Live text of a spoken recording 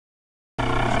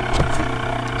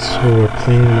So we're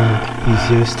playing one of the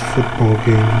easiest football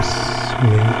games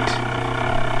made.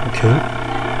 Okay,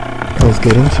 let's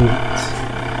get into it.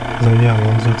 Xabi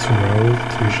Alonso to Raul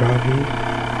to Xavi.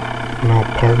 Now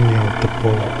Parnia with the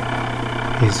ball.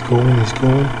 He's going.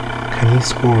 Can he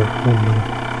score? Oh no.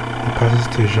 He passes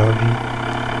to Xavi.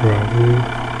 Raul.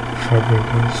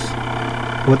 Fabregas.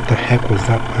 What the heck was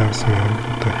that pass, man?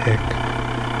 What the heck?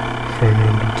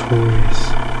 Fernando Torres.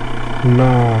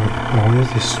 Nah, I wanted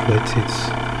to sweat it.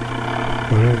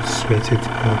 But they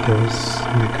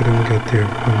couldn't get there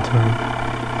on time.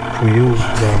 Puyol,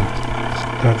 wow,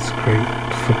 that's great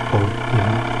football,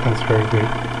 that's very good.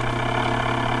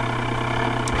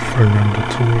 Fernando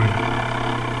Torres,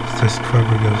 Cesc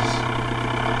Fabregas,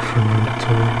 Fernando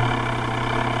Torres,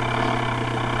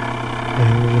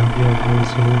 and Xabi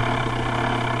Alonso.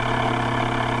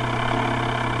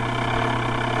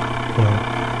 Wow.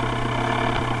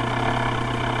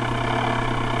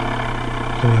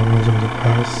 Alonso the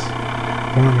pass.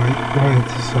 Why is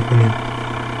this happening?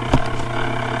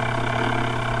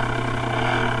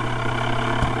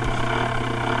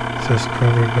 Cesc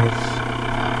Fabregas.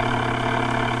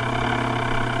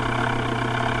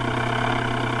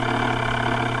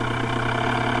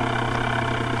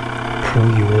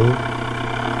 Puyol.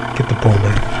 Get the ball,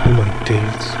 man. Oh my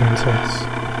days. Insights.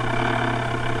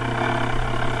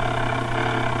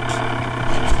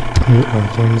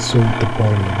 Alonso with the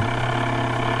ball now.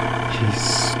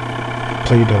 He's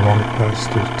played a long pass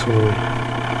to Torre.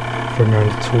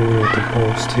 Fernando Torre with the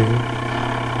ball still.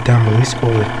 Damn, he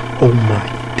scored it. Oh my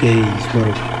days, what a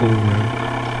goal, man.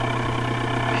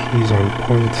 He's on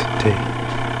point today.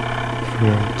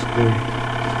 Fernando Torre.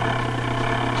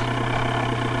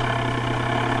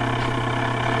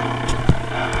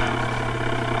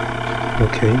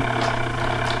 Okay.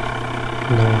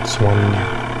 Now it's 1-0.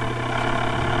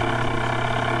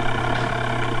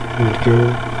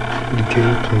 The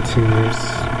game continues.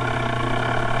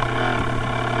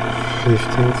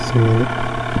 15th minute.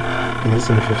 Less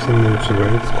than 15 minutes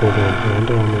right. Scored on. I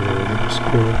wonder how many will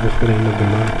score before the end of the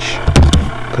match.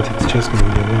 Because it's just going to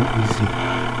be a little easy.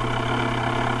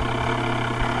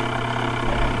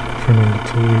 Fernando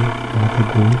Torre, another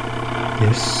goal.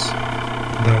 Yes.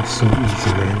 That was so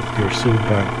easy, man. You're so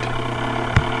bad.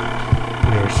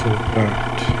 You're so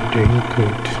bad. You're doing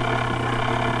good.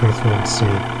 That's what I'm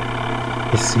saying.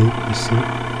 You see,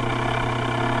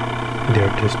 they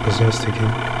are dispossessed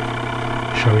again.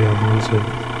 Xabi Alonso,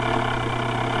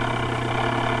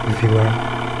 Villa,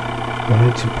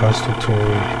 wanted to pass to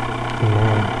Torre. No,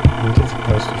 wanted to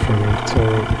pass to Fernando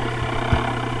Torre.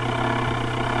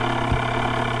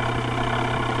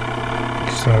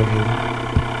 Xavi,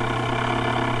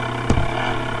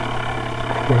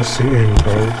 cross it in,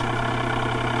 bro.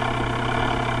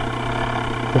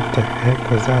 What the heck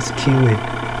was that skewing?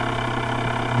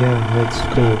 Yeah, let's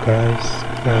go, guys.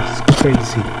 That's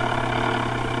crazy.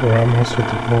 Ramos with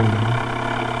the ball now.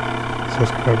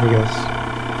 Cesc Fabregas.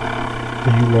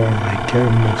 You are like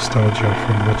getting nostalgia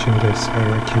from watching this, I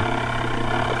reckon.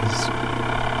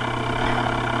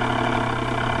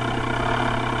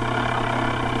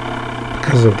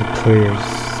 Because of the players,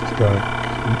 like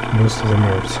most of them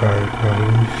are retired. Now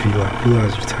even Villa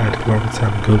is retired a long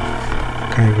time ago.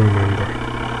 Can't even remember.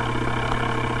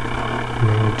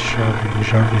 No,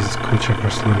 Xavi is coach at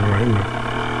Barcelona right now.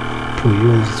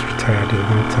 Puyol is retired a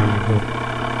long time ago.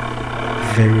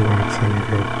 Very long time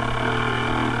ago.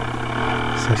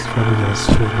 Cesc Fabregas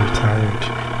retired.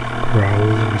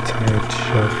 Raul retired.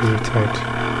 Xavi retired.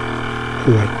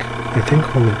 Like, I think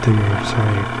all of them are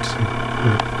retired. So,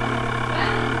 yeah.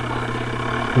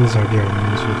 And Xabi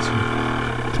Alonso too.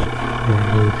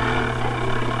 Raul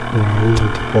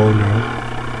with the ball now.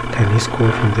 Can he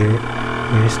score from there?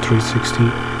 Nice 360.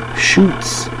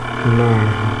 Shoots! No.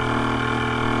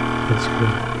 That's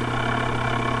good.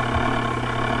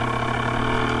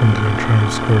 I'm gonna try and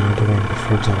score another one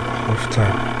before it's half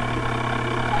time.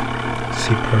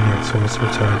 See, Perniat's also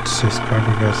retired. Cesc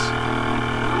Fabregas.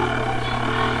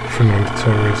 Fernando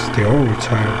Torres. They all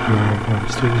retired now. I'm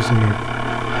still using them.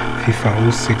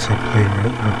 FIFA 06 I'm playing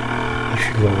right now. If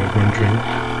you are wondering.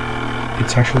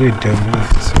 It's actually a demo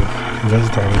itself. You can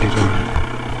just download it on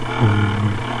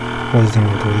what's the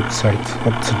name of the website?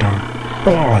 Up to down.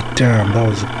 Oh damn, that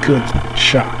was a good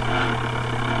shot.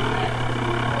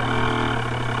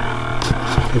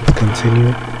 Let's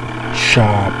continue.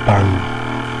 Shaban.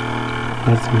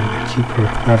 That's me, the keeper.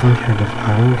 I haven't heard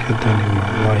that in my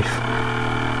life.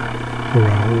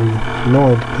 Raul.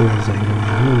 No other players I know.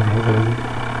 Raul.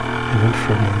 And then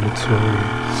Fernando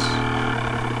Torres.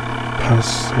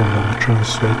 Pass on the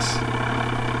translates.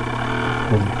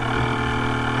 Oh.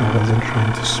 I wasn't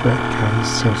trying to sweat,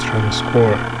 guys. I was trying to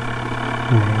score.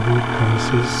 Raul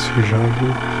passes.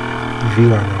 Xavi.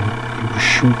 Villa now. He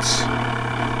shoots.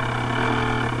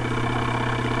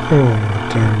 Oh,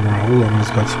 damn. Raul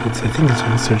almost got it. I think it's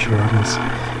on Sergio Ramos.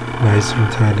 Nice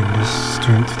retired in this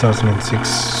 2006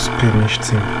 Spanish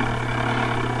team.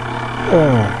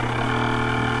 Oh,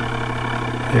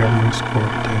 he almost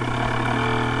scored there.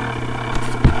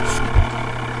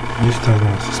 This time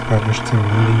was a Spanish team,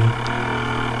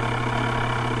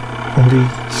 only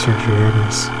Sergio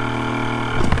Ramos.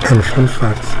 And fun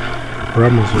fact,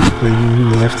 Ramos was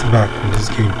playing left back in this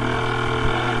game.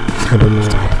 I don't know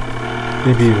why.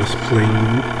 Maybe he was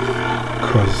playing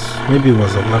because maybe he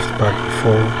was a left back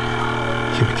before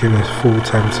he became a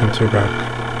full-time centre back,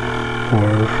 or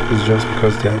it's just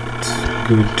because they had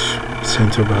good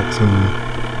centre backs in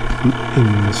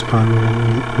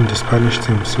the Spanish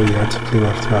team, so he had to play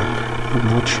left back. I'm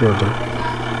not sure though.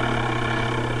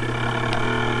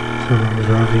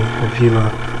 Xavi, Villa,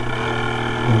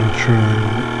 wanna try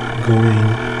and go in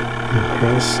and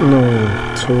cross. No,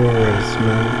 Torres,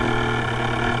 man,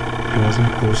 he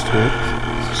wasn't close to it.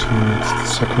 So it's the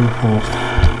second half.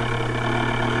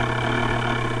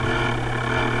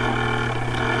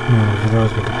 No,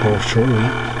 Villa's with the ball shortly.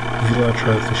 Villa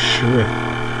tries to shoot it.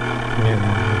 Yeah,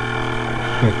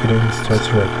 I couldn't start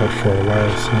to record for a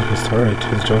while, so I started.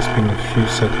 It's just been a few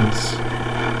seconds.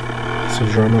 So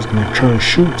Drama's gonna try and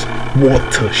shoot.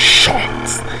 What a shot!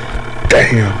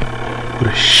 Damn! What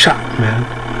a shot, man!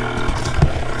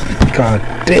 God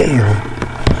damn!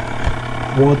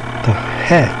 What the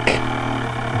heck?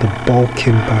 The ball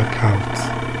came back out.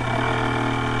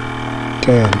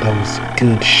 Damn, that was a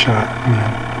good shot,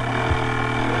 man.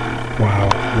 Wow,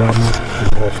 Ramos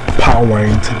was power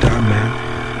into that, man.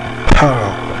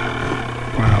 Pow!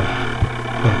 Wow,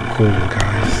 what a goal,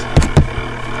 guys.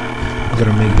 I'm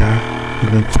gonna make that.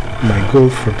 My goal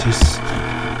for this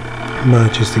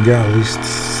match is to get at least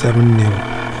 7-0.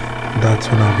 That's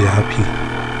when I'll be happy.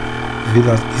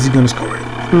 Villa, is he gonna score it?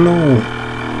 No!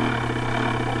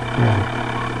 Oh,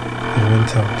 it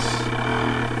went out.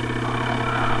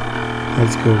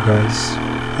 Let's go, guys.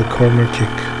 A corner kick.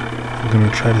 I'm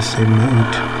gonna try the same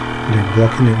method. They're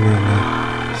blocking it well now.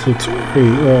 So Torre,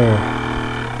 oh,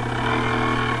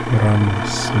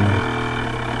 Ramos, no.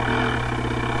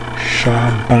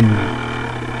 Shaban,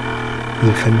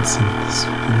 defensing.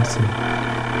 That's the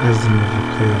name of the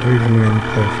player. I don't even know any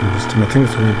player from this team. I think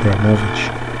it's only Bramovich.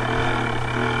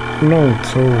 No,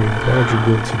 Torre, why'd you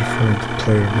go to the front of the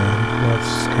player, man?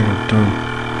 That's kind of dumb.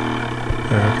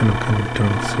 Yeah, I reckon I'm kind of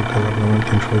dumb, so because I'm the one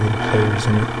controlling the players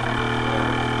in it.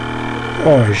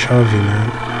 Oh, Xavi, man.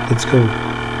 Let's go.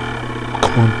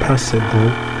 Come on, pass it, bro.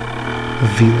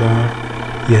 Villa.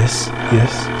 Yes.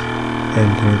 And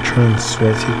gonna try and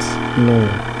sweat it. No.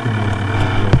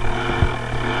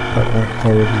 That went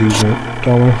horribly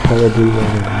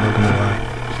wrong. I'm not gonna lie.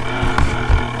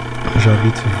 Xavi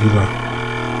to Villa.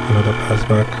 Another pass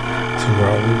back to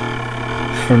Raul.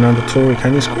 Fernando Torre,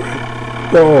 can you score it?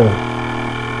 Oh!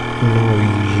 No,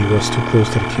 he was too close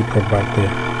to the keeper back there.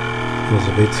 It was a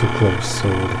bit too close, so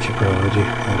the keeper already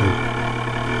had it.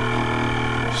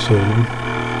 So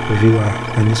Villa,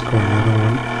 can you score another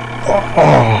one?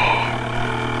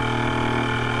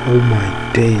 Oh my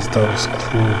days, that was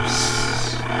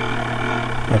close.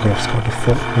 I could have scored the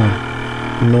fourth one.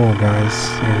 No, guys,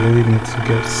 I really need to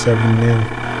get 7-0.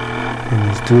 And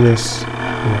let's do this.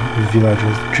 Villa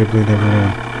just dribbling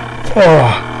everyone.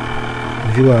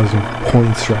 Villa is on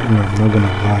points right now, I'm not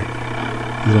gonna lie.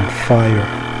 He's on fire.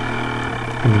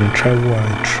 I'm gonna try what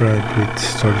I tried with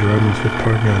Sergio Ramos with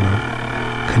Parga now.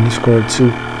 Can you score it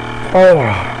too?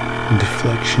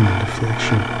 Deflection.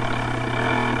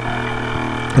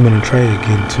 I'm gonna try it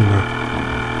again too now.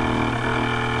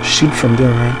 Shoot from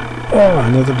there, right?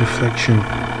 Another deflection.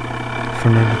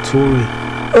 Fernando Torre.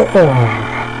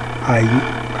 I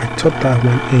thought that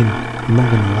went in. I'm not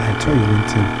gonna lie, I thought it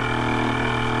went in.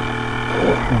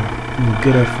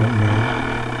 Good effort, man.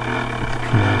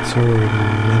 It's already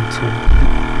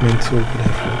mental good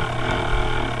effort.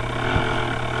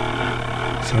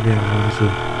 Xabi Alonso,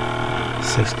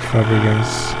 Cesc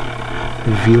Fabregas,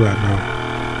 Villa now.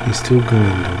 He's still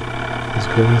going though. He's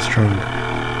going strong.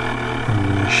 I'm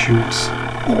gonna shoot.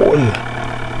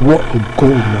 What a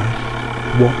goal, man.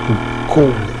 What a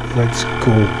goal. Let's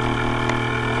go.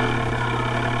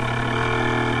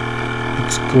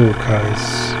 Let's go, guys.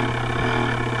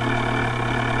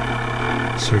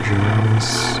 Sergio Ramos,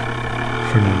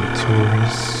 Fernando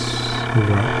Torres,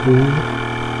 Raul,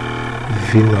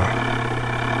 Villa.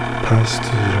 Pass to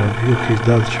Xavi. Okay,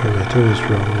 that's Xavi. I thought it was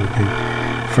Raul again.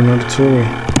 Fernando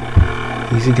Torres.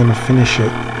 Is he gonna finish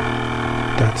it?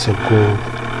 That's a goal.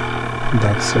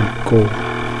 That's a goal.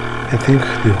 I think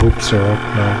the hopes are up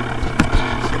now.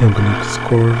 I'm gonna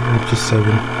score up to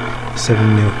 7-0.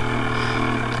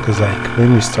 Because like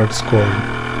when we start scoring,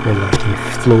 we're like in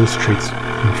flow states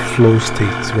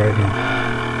right now.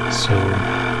 So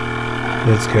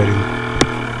let's get in.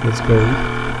 Let's go.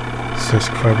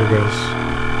 Cesc Fabregas.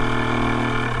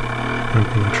 I'm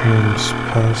gonna try and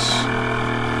pass.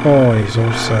 Oh, he's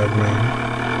offside, man.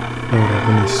 That would have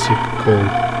been a sick goal.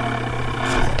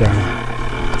 Damn.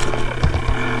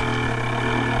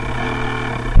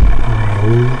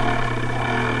 Raul.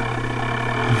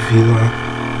 Villa.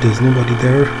 There's nobody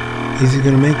there. Is he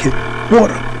gonna make it?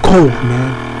 What a goal,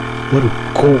 man. What a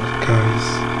goal, guys.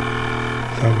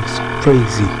 That was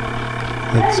crazy.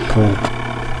 Let's go.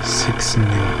 6-0.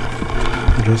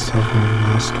 Just have my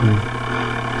last one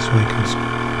so I can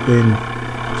win,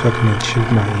 so I can achieve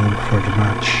my aim for the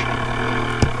match.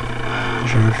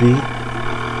 Xavi,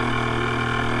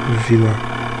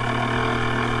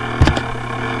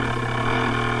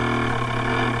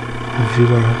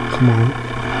 Villa, come on,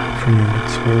 Fernando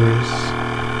Torres.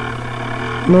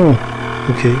 No,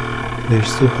 okay, there's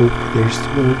still hope,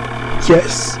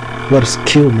 Yes, what a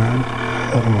skill, man.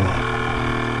 Oh,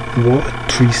 what a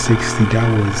 360, that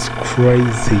was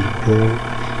crazy, bro.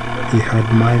 He had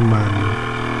my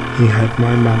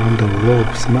man on the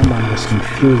ropes. My man was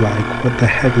confused, like, what the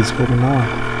heck is going on?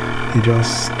 He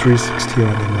just 360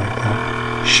 on him like that.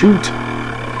 Shoot!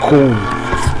 Goal!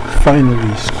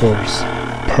 Finally scores.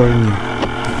 Pernia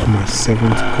for my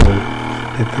 7th goal.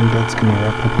 I think that's gonna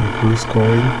wrap up my goal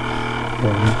scoring.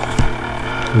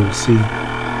 We'll see.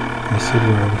 I said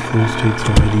we're on full states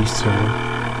already, so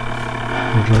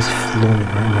we're just flowing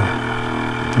right now.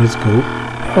 Let's go.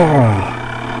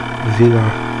 Villa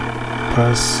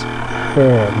pass.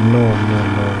 Oh no.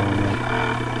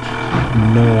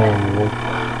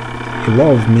 A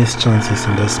lot of missed chances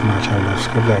in this match. I would have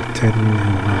scored like 10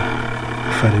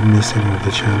 if I didn't miss any of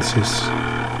the chances.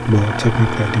 But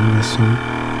technically I didn't miss them.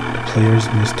 The players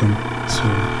missed them, so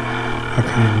I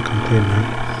can't even complain, man.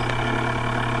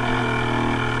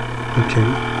 Okay,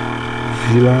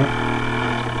 Villa,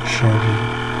 Xavi,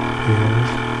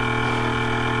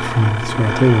 France. So I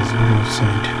thought it was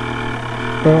offside.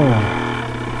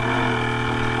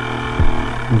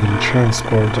 I'm gonna try and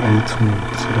score the 8th one,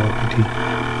 so that'll be the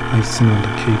icing on the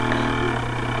cake,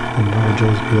 and that'll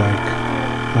just be like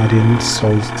adding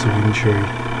salt to injury.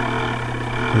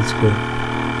 Let's go.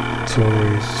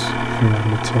 Torres,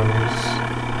 Fernando Torres.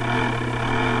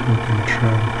 I'm gonna try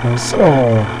and pass.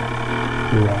 Raul.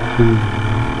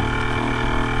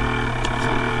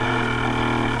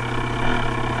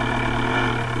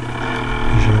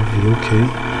 Xavi, okay.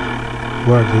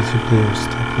 Why are these two players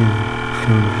stepping in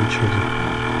front of each other?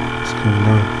 What's going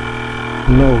on?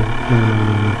 No.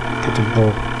 Get the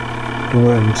ball. Don't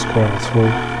let him score at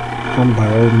all. And by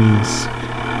all means.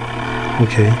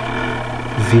 Okay.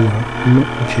 Villa. No,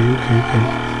 okay.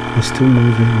 We're still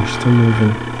moving.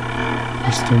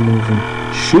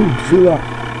 Shoot, Villa!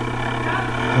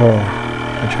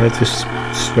 I tried to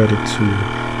spread it to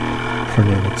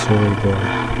Fernando Torres, but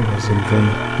it was in vain.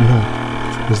 No.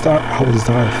 How was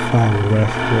that a foul, ref?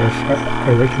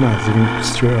 I recognize him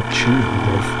straight up cheating,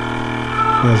 but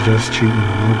that's just cheating,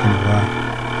 I'm not gonna lie.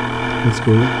 Let's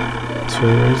go.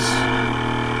 Torres.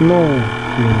 No.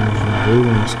 We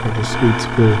want to score this 8th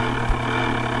goal.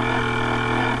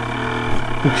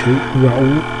 Okay,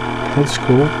 Raul. Let's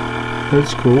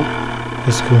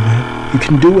go, man. You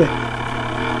can do it.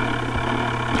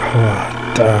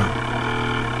 Damn.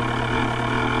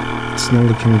 It's not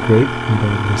looking great, but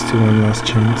there's still one last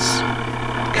chance.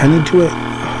 Can he do it?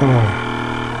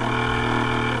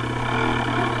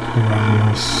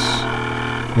 Ramos.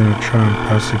 Gonna try and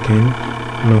pass again.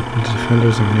 No, the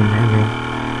defender's on him right now.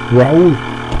 Raul!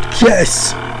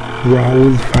 Yes!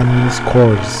 Raul finally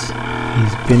scores.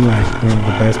 He's been like one of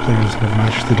the best players in the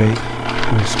match today.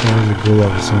 And he scores a goal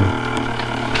of his own.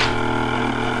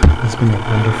 It's been a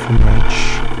wonderful match.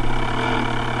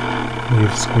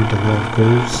 We've scored a lot of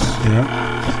goals, yeah.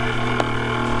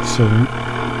 So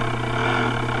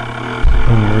I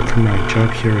reckon my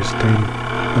job here is done.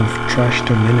 I've trashed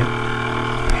a minute.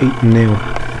 8-0.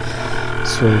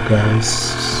 So guys,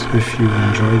 if you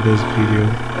enjoyed this video,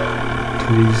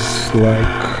 please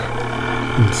like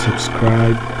and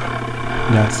subscribe.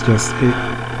 That's just it.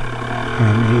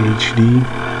 I'm AHD.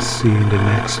 See you in the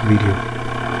next video.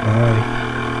 Bye.